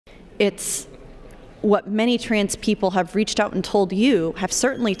it's what many trans people have reached out and told you, have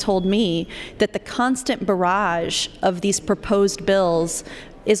certainly told me, that the constant barrage of these proposed bills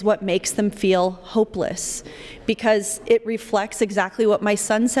is what makes them feel hopeless, because it reflects exactly what my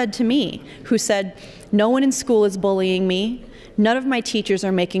son said to me, who said, no one in school is bullying me, none of my teachers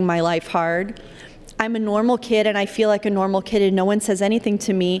are making my life hard, I'm a normal kid and I feel like a normal kid and no one says anything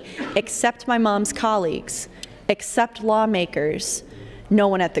to me except my mom's colleagues, except lawmakers, no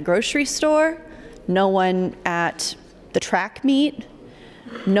one at the grocery store, no one at the track meet,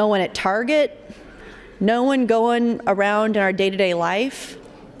 no one at Target, no one going around in our day-to-day life,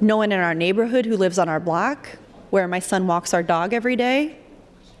 no one in our neighborhood who lives on our block, where my son walks our dog every day.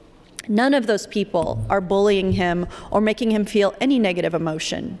 None of those people are bullying him or making him feel any negative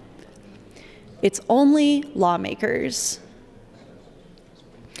emotion. It's only lawmakers.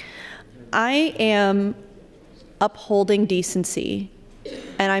 I am upholding decency,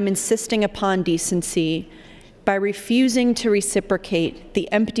 and I'm insisting upon decency by refusing to reciprocate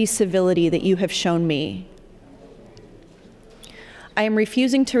the empty civility that you have shown me. I am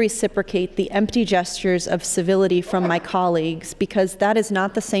refusing to reciprocate the empty gestures of civility from my colleagues, because that is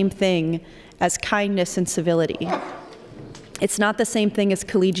not the same thing as kindness and civility. It's not the same thing as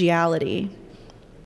collegiality.